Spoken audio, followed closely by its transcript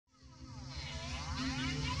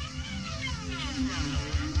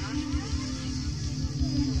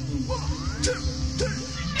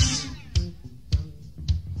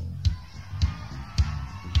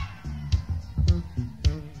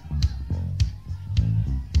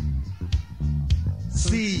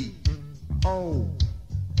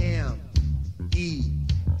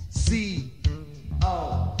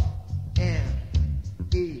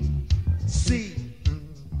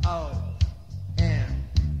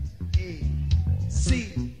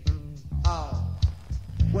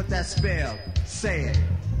What that spell? Say it.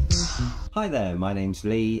 Hi there, my name's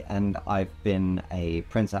Lee and I've been a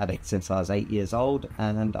Prince addict since I was 8 years old,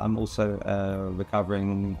 and I'm also a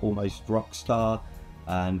recovering almost rock star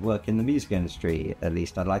and work in the music industry. At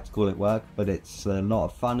least I'd like to call it work, but it's a lot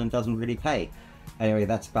of fun and doesn't really pay. Anyway,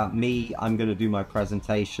 that's about me. I'm going to do my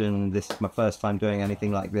presentation. This is my first time doing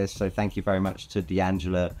anything like this, so thank you very much to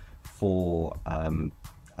D'Angela for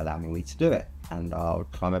allowing me to do it. And I'll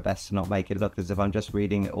try my best to not make it look as if I'm just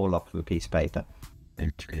reading it all off of a piece of paper.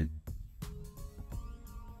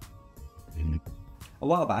 A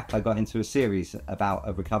while back, I got into a series about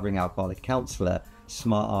a recovering alcoholic counsellor,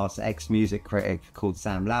 smart-ass ex-music critic called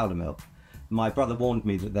Sam Loudermilk. My brother warned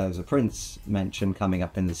me that there was a Prince mention coming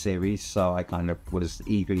up in the series, so I kind of was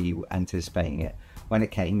eagerly anticipating it. When it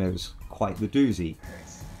came, it was quite the doozy.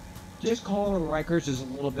 Just calling Rikers is a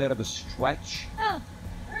little bit of a stretch. Oh,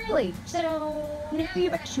 really? So, now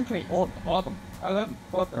you're action Prince. All of them. I love them.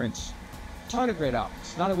 Both Prince. Ton of great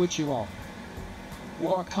albums. None of which you won't.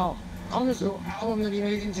 Well, come. I'm just an album that he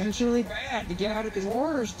made intentionally bad to get out of his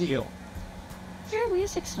Warner's deal. You're a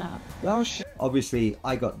music snob. Well, shit. Obviously,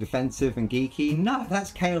 I got defensive and geeky. No,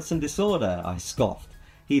 that's chaos and disorder, I scoffed.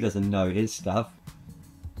 He doesn't know his stuff.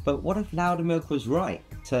 But what if Loudermilk was right?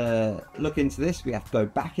 To look into this, we have to go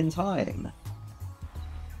back in time.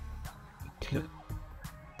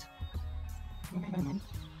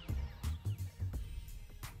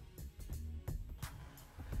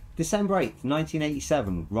 December 8th,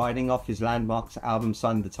 1987, riding off his landmarks album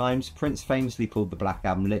Sign of the Times, Prince famously pulled the Black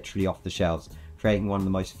Album literally off the shelves, creating one of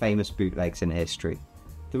the most famous bootlegs in history.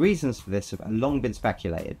 The reasons for this have long been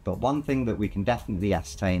speculated, but one thing that we can definitely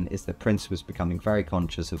ascertain is that Prince was becoming very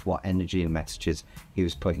conscious of what energy and messages he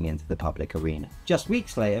was putting into the public arena. Just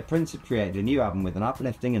weeks later, Prince had created a new album with an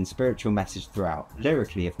uplifting and spiritual message throughout,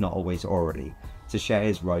 lyrically if not always orally, to share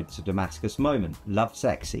his road to Damascus moment,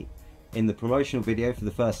 Lovesexy. In the promotional video for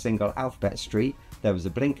the first single, Alphabet Street, there was a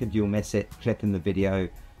blink and you'll miss it clip in the video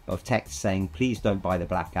of text saying, "Please don't buy the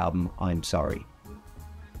Black Album, I'm sorry."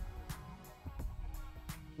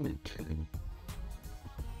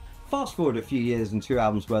 Fast forward a few years and 2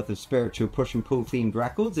 albums worth of spiritual push and pull themed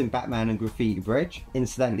records in Batman and Graffiti Bridge.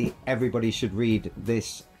 Incidentally, everybody should read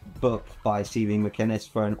this book by C.Lee McInnes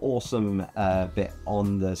for an awesome bit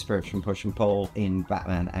on the spiritual push and pull in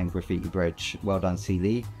Batman and Graffiti Bridge. Well done,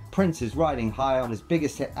 C.Lee. Prince is riding high on his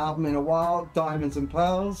biggest hit album in a while, Diamonds and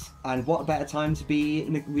Pearls. And what better time to be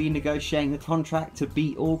renegotiating a contract to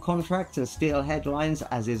beat all contracts and steal headlines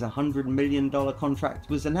as his $100 million contract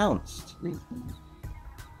was announced.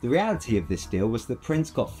 The reality of this deal was that Prince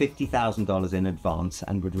got $50,000 in advance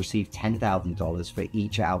and would receive $10,000 for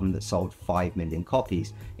each album that sold 5 million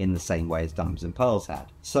copies, in the same way as Diamonds and Pearls had.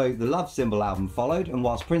 So the Love Symbol album followed, and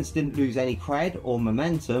whilst Prince didn't lose any cred or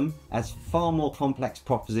momentum, as far more complex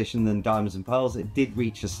proposition than Diamonds and Pearls, it did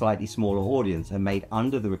reach a slightly smaller audience and made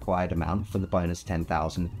under the required amount for the bonus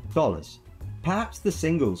 $10,000. Perhaps the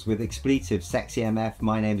singles with expletive Sexy MF,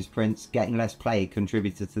 My Name is Prince getting less play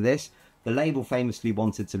contributed to this. The label famously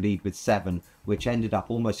wanted to lead with 7, which ended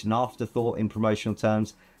up almost an afterthought in promotional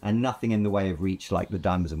terms, and nothing in the way of reach like the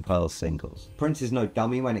Diamonds and Pearls singles. Prince is no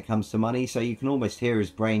dummy when it comes to money, so you can almost hear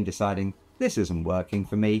his brain deciding, this isn't working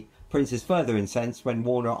for me. Prince is further incensed when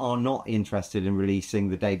Warner are not interested in releasing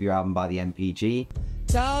the debut album by the MPG.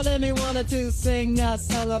 Told him he wanted to sing a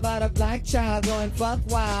song about a black child going fuck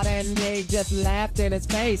wild, and they just laughed in his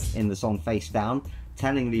face. In the song Face Down,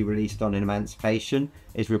 tellingly released on Emancipation,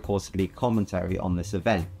 is reportedly commentary on this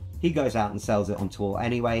event. He goes out and sells it on tour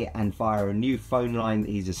anyway, and via a new phone line that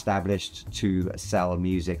he's established to sell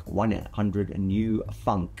music,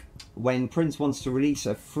 1-800-NEW-FUNK. When Prince wants to release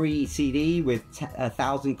a free CD with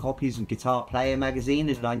 1,000 copies of Guitar Player magazine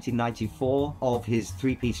in 1994 of his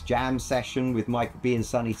 3-piece jam session with Michael B and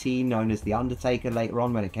Sonny T, known as The Undertaker later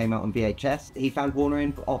on when it came out on VHS, he found Warner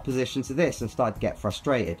in opposition to this and started to get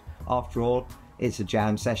frustrated. After all, it's a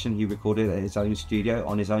jam session he recorded at his own studio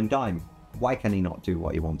on his own dime. Why can he not do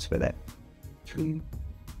what he wants with it?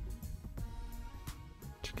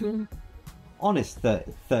 On his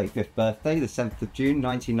 35th birthday, the 7th of June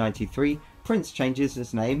 1993, Prince changes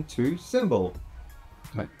his name to Symbol.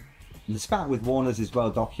 The spat with Warner's is well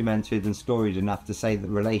documented and storied enough to say that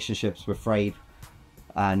relationships were frayed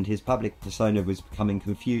and his public persona was becoming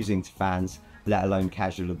confusing to fans, let alone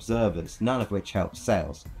casual observers, none of which helped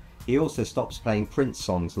sales. He also stops playing Prince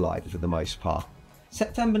songs live for the most part.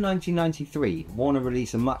 September 1993, Warner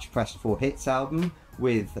released a much pressed for hits album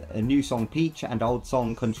with a new song Peach and old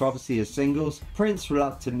song Controversy as singles. Prince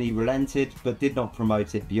reluctantly relented but did not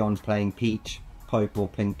promote it beyond playing Peach, Pope or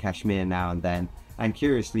Pink Cashmere now and then, and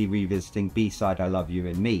curiously revisiting B-side I Love You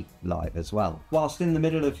and Me live as well. Whilst in the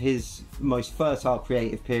middle of his most fertile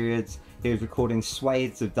creative periods, he was recording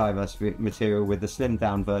swathes of diverse material with a slimmed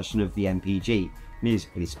down version of the MPG,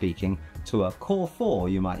 musically speaking, to a core four,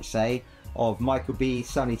 you might say, of Michael B,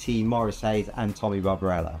 Sonny T, Morris Hayes and Tommy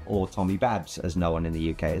Barbarella, or Tommy Babs as no one in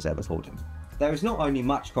the UK has ever called him. There is not only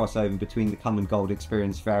much crossover between the Come and Gold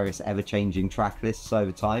Experience various ever-changing track lists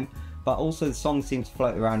over time, but also the songs seem to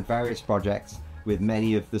float around various projects, with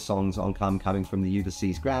many of the songs on Come coming from the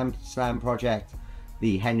Ulysses Graham Slam project,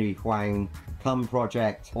 the Henry Huang Come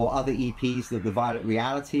project, or other EPs that the Violet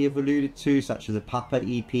Reality have alluded to, such as a Puppet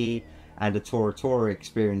EP and a Tora Tora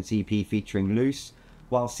Experience EP featuring Loose,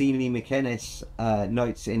 while C. Lee McInnes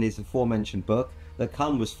notes in his aforementioned book that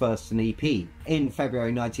Come was first an EP. In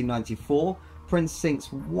February 1994, Prince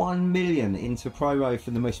sinks 1 million into promo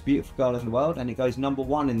for The Most Beautiful Girl in the World, and it goes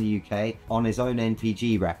 #1 in the UK on his own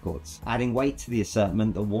NPG records, adding weight to the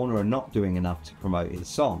assertment that Warner are not doing enough to promote his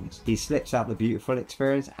songs. He slips out The Beautiful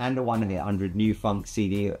Experience and a 1-800 New Funk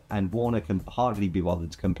CD, and Warner can hardly be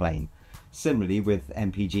bothered to complain. Similarly with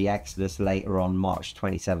MPG Exodus later on March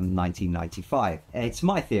 27, 1995. It's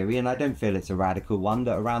my theory, and I don't feel it's a radical one,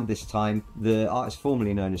 that around this time the artist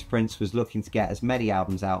formerly known as Prince was looking to get as many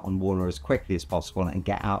albums out on Warner as quickly as possible and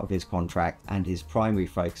get out of his contract, and his primary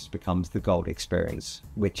focus becomes the Gold Experience,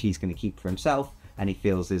 which he's going to keep for himself and he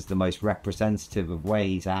feels is the most representative of where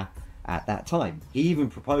he's at that time. He even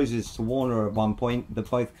proposes to Warner at one point that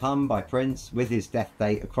both Come by Prince, with his death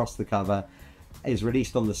date across the cover, is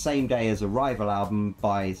released on the same day as a rival album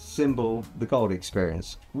by Symbol, The Gold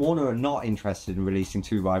Experience. Warner are not interested in releasing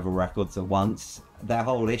two rival records at once. Their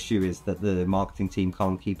whole issue is that the marketing team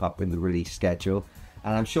can't keep up with the release schedule,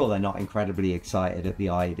 and I'm sure they're not incredibly excited at the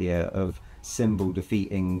idea of Symbol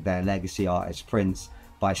defeating their legacy artist Prince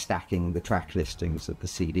by stacking the track listings of the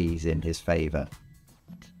CDs in his favour.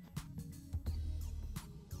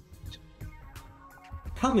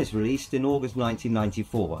 Come is released in August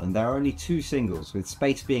 1994, and there are only 2 singles, with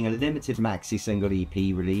Space being a limited maxi single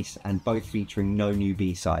EP release and both featuring no new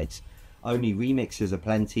B-sides. Only remixes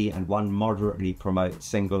aplenty and one moderately promoted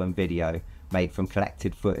single and video made from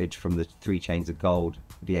collected footage from the 3 Chains of Gold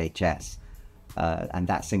VHS, and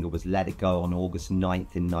that single was Let It Go on August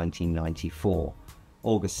 9th in 1994.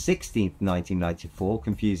 August 16th, 1994,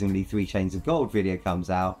 confusingly 3 Chains of Gold video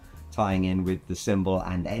comes out, tying in with the Symbol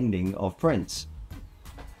and ending of Prince.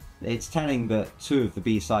 It's telling that 2 of the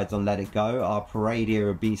B-sides on Let It Go are Parade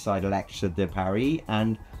era B-side Lecture de Paris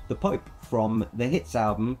and The Pope from the Hits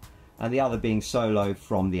album, and the other being Solo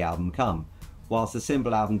from the album Come. Whilst the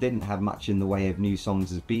Symbol album didn't have much in the way of new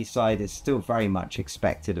songs as B-side, it's still very much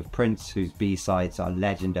expected of Prince, whose B-sides are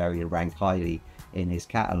legendary and rank highly in his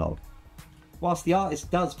catalogue. Whilst the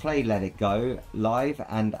artist does play Let It Go live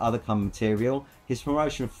and other Come material, his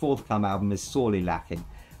promotion for the Come album is sorely lacking,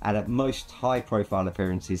 and at most high-profile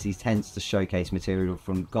appearances he tends to showcase material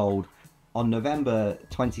from Gold. On November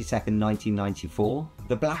 22nd, 1994,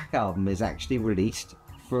 the Black Album is actually released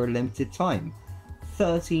for a limited time.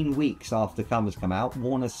 13 weeks after Come has come out,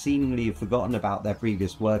 Warner seemingly have forgotten about their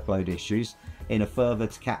previous workload issues in a fervour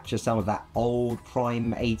to capture some of that old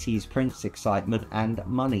prime 80s Prince excitement and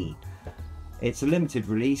money. It's a limited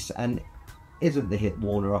release and isn't the hit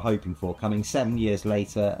Warner are hoping for, coming 7 years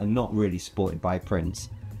later and not really supported by Prince.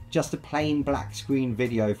 Just a plain black screen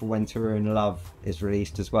video for When We're in Love is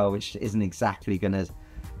released as well, which isn't exactly going to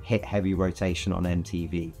hit heavy rotation on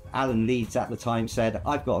MTV. Alan Leeds at the time said,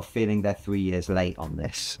 "I've got a feeling they're 3 years late on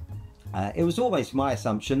this." It was always my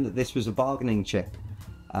assumption that this was a bargaining chip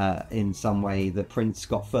in some way, that Prince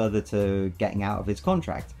got further to getting out of his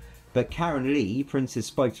contract. But Karen Lee, Prince's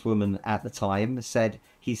spokeswoman at the time, said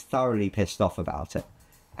he's thoroughly pissed off about it,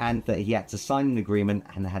 and that he had to sign an agreement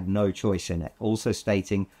and had no choice in it, also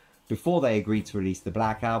stating before they agreed to release the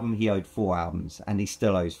Black Album he owed 4 albums, and he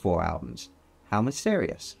still owes 4 albums. How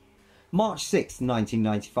mysterious. March 6th,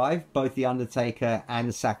 1995, both The Undertaker and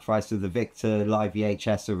The Sacrifice of the Victor live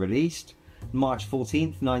VHS are released. March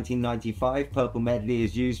 14th, 1995, Purple Medley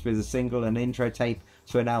is used with a single and intro tape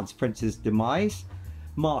to announce Prince's demise.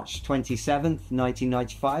 March 27th,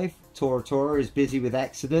 1995, Tora Tora is busy with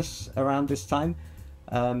Exodus around this time.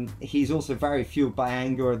 He's also very fueled by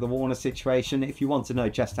anger at the Warner situation. If you want to know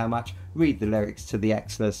just how much, read the lyrics to The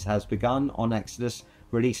Exodus Has Begun on Exodus,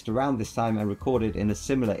 released around this time and recorded in a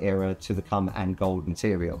similar era to the Come and Gold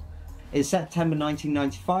material. In September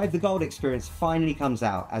 1995, The Gold Experience finally comes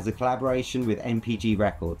out as a collaboration with MPG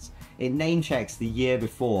Records. It name-checks the year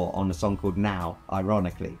before on a song called Now,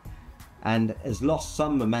 ironically, and has lost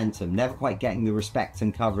some momentum, never quite getting the respect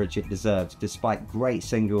and coverage it deserves, despite great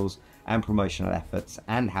singles and promotional efforts,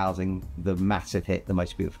 and housing the massive hit The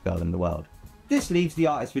Most Beautiful Girl in the World. This leaves the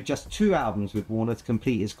artist with just 2 albums with Warner to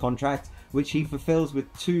complete his contract, which he fulfills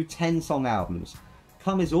with 2 10-song albums.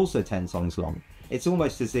 Come is also 10 songs long. It's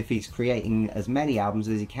almost as if he's creating as many albums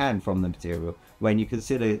as he can from the material, when you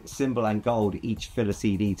consider Symbol and Gold each fill a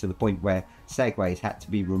CD to the point where segues had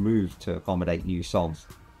to be removed to accommodate new songs.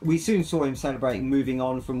 We soon saw him celebrating moving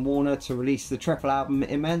on from Warner to release the triple album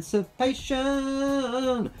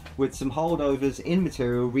Emancipation, with some holdovers in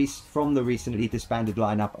material from the recently disbanded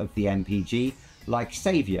lineup of the MPG, like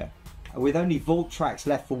Saviour. With only Vault tracks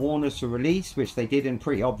left for Warner to release, which they did in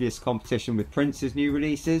pretty obvious competition with Prince's new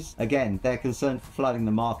releases. Again, their concern for flooding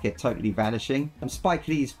the market totally vanishing. And Spike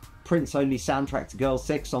Lee's Prince-only soundtrack to Girl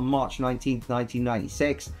 6 on March 19,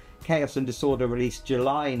 1996. Chaos and Disorder released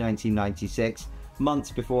July 1996,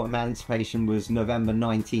 months before Emancipation was November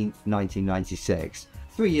 19, 1996.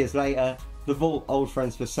 3 years later, The Vault Old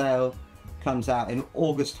Friends for Sale comes out in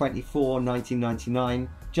August 24, 1999,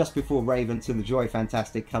 just before Raven to the Joy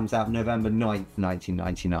Fantastic comes out November 9th,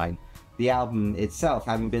 1999. The album itself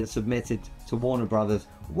having been submitted to Warner Brothers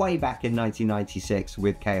way back in 1996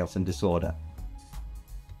 with Chaos and Disorder.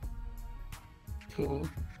 Cool.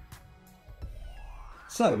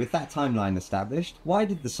 So, with that timeline established, why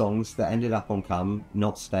did the songs that ended up on Come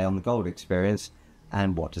not stay on the Gold Experience,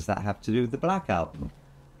 and what does that have to do with the Black Album?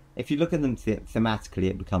 If you look at them thematically,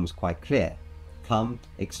 it becomes quite clear. Come,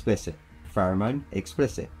 explicit. Pheromone,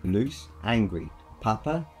 explicit. Loose, angry.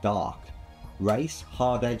 Papa, dark. Race,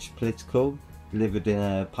 hard-edged, political, delivered in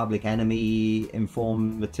a Public Enemy,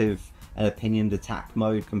 informative and opinioned attack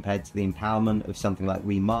mode compared to the empowerment of something like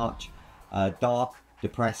We March. Dark,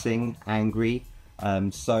 depressing, angry.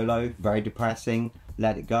 Solo, very depressing.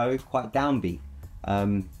 Let It Go, quite downbeat.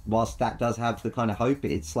 Whilst that does have the kind of hope,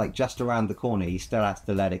 it's like just around the corner. He still has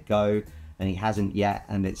to let it go, and he hasn't yet,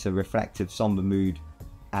 and it's a reflective, somber mood,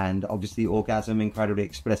 and obviously Orgasm incredibly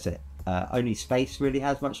explicit. Only Space really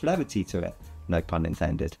has much levity to it, no pun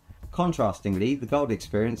intended. Contrastingly, the Gold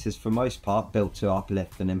Experience is for most part built to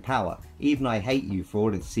uplift and empower. Even I Hate You, for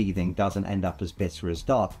all its seething, doesn't end up as bitter as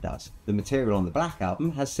Dark does. The material on the Black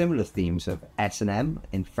Album has similar themes of S&M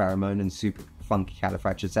in Pheromone and Super Funky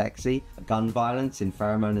Califragilistic, gun violence in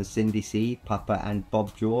Pheromone and Cindy C, Papa and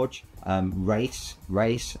Bob George,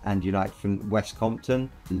 Race and Unite from West Compton,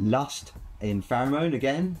 Lust in Pheromone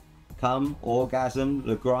again, Come, Orgasm,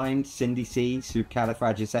 Le Grind, Cindy C,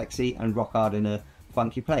 Supercalifragilistic, and Rock Hard in a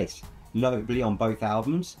Funky Place. Notably on both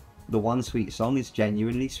albums, the one sweet song is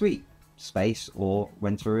genuinely sweet, Space or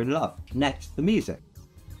When We're in Love. Next, the music.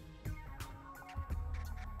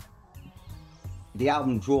 The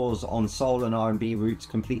album draws on soul and R&B roots,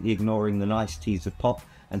 completely ignoring the niceties of pop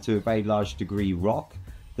and to a very large degree rock.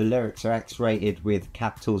 The lyrics are X-rated with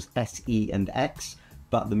capitals S, E and X,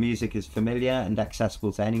 but the music is familiar and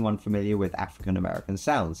accessible to anyone familiar with African American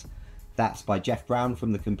sounds. That's by Jeff Brown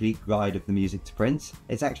from The Complete Guide of the Music to Prince.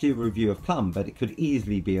 It's actually a review of Come, but it could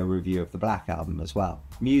easily be a review of the Black Album as well.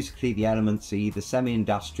 Musically, the elements are either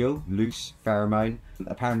semi-industrial, loose, Pheromone.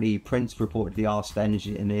 Apparently, Prince reportedly asked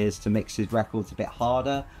engineers to mix his records a bit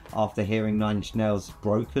harder after hearing Nine Inch Nails'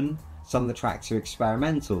 Broken. Some of the tracks are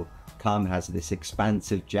experimental. Come has this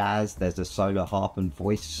expansive jazz, there's a solo harp and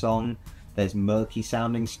voice song, there's murky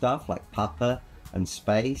sounding stuff like Papa and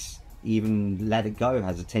Space. Even Let It Go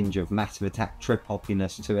has a tinge of Massive Attack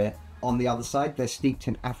trip-hoppiness to it. On the other side, they're steeped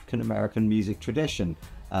in African-American music tradition.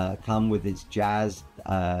 Come with its jazz,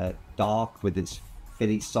 Dark with its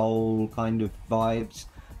Philly soul kind of vibes,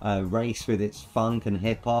 Race with its funk and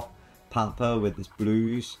hip-hop, Papa with its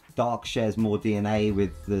blues. Dark shares more DNA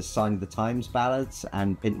with the Sign of the Times ballads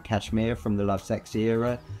and Pink Cashmere from the Lovesexy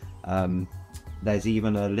era. There's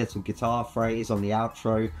even a little guitar phrase on the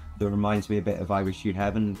outro that reminds me a bit of I Wish You'd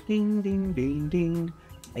Heaven. Ding, ding, ding, ding.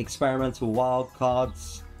 Experimental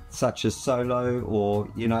wildcards such as Solo or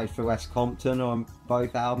Unite for West Compton on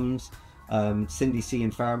both albums. Cindy C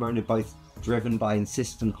and Pheromone are both driven by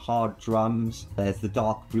insistent hard drums. There's the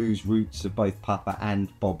dark blues roots of both Papa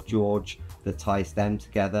and Bob George that ties them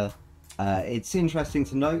together. It's interesting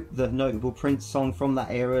to note that a notable Prince song from that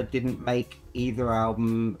era didn't make either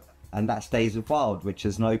album, and that's Days of Wild, which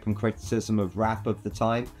is an open criticism of rap of the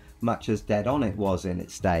time, much as Dead On It was in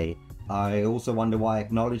its day. I also wonder why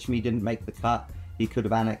Acknowledge Me didn't make the cut. He could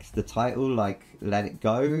have annexed the title like Let It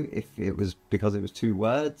Go if it was because it was 2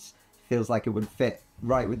 words. Feels like it would fit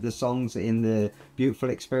right with the songs in the Beautiful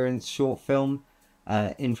Experience short film.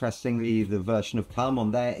 Interestingly, the version of Come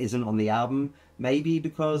on there isn't on the album, maybe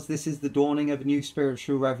because this is the dawning of a new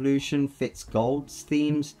spiritual revolution, fits Gold's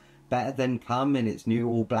themes better than Come in its new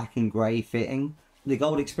all black and grey fitting. The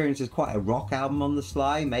Gold Experience is quite a rock album on the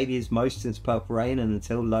sly, maybe his most since Purple Rain and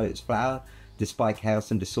Until Lotus Flower, despite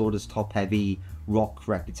Chaos and Disorder's top-heavy rock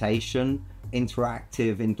reputation.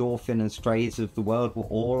 Interactive, Endorphin and Strays of the World were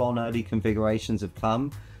all on early configurations of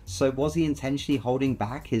Come, so was he intentionally holding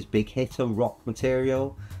back his big hitter rock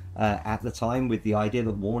material at the time with the idea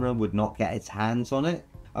that Warner would not get its hands on it?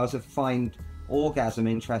 I also find Orgasm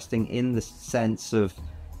interesting in the sense of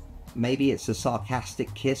maybe it's a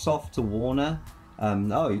sarcastic kiss-off to Warner.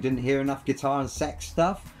 Oh, you didn't hear enough guitar and sex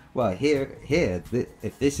stuff? Well,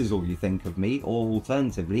 if this is all you think of me, or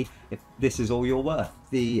alternatively, if this is all you're worth.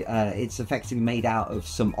 It's effectively made out of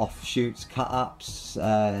some offshoots, cut-ups,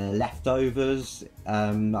 leftovers.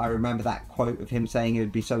 I remember that quote of him saying it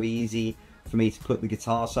would be so easy for me to put the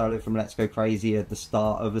guitar solo from Let's Go Crazy at the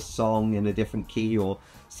start of a song in a different key or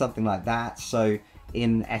something like that. So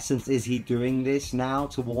in essence, is he doing this now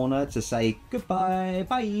to Warner to say goodbye,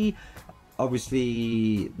 bye?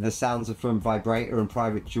 Obviously, the sounds are from Vibrator and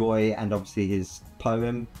Private Joy, and obviously his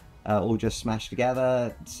poem all just smashed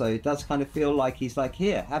together. So it does kind of feel like he's like,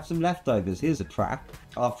 here, have some leftovers, here's a track.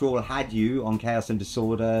 After all, Had You on Chaos and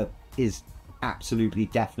Disorder is absolutely,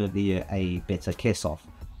 definitely a bitter kiss-off.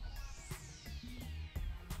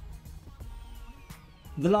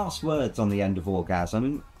 The last words on the end of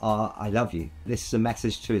Orgasm are I love you. This is a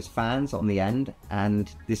message to his fans on the end,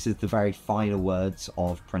 and this is the very final words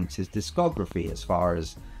of Prince's discography as far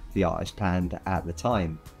as the artist planned at the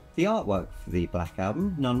time. The artwork for the Black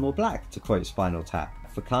Album, none more black, to quote Spinal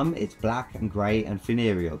Tap. For Come, it's black and grey and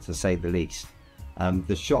funereal, to say the least.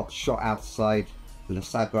 The shot outside La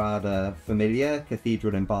Sagrada Familia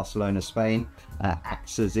Cathedral in Barcelona, Spain,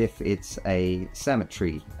 acts as if it's a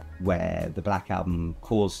cemetery where the Black Album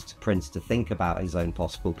caused Prince to think about his own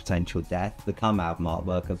possible potential death. The Come album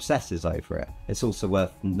artwork obsesses over it. It's also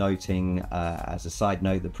worth noting, as a side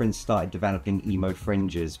note, that Prince started developing emo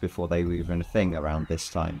fringes before they were even a thing around this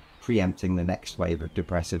time, preempting the next wave of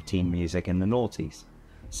depressive teen music in the noughties.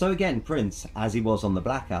 So again, Prince, as he was on the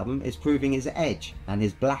Black Album, is proving his edge and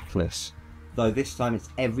his blackness, though this time it's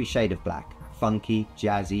every shade of black. Funky,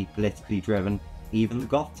 jazzy, politically driven, even the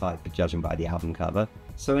goth type, judging by the album cover.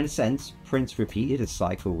 So in a sense, Prince repeated his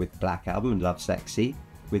cycle with Black Album and Lovesexy,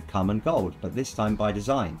 with Come and Gold, but this time by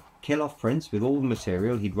design. Kill off Prince with all the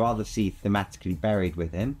material he'd rather see thematically buried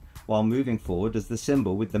with him, while moving forward as the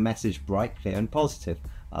symbol with the message bright, clear and positive,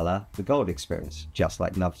 a la the Gold Experience, just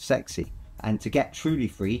like Lovesexy. And to get truly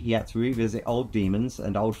free, he had to revisit old demons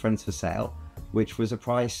and old friends for sale, which was a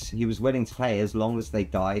price he was willing to pay as long as they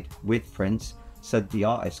died with Prince, so that the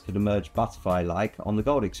artist could emerge butterfly-like on the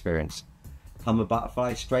Gold Experience. Come a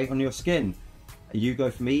butterfly straight on your skin. You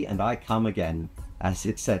go for me and I come again, as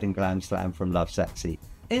it said in Glam Slam from Lovesexy.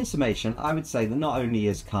 In summation, I would say that not only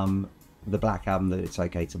is Come the Black Album that it's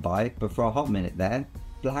okay to buy, but for a hot minute there,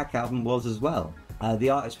 Black Album was as well.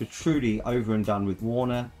 The artists were truly over and done with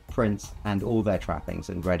Warner, Prince and all their trappings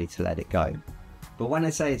and ready to let it go. But when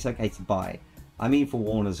I say it's okay to buy, I mean for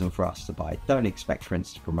Warner's and for us to buy. Don't expect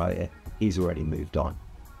Prince to promote it, he's already moved on.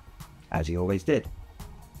 As he always did.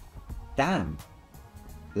 Damn,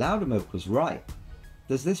 Loudermilk was right.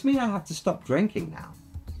 Does this mean I have to stop drinking now?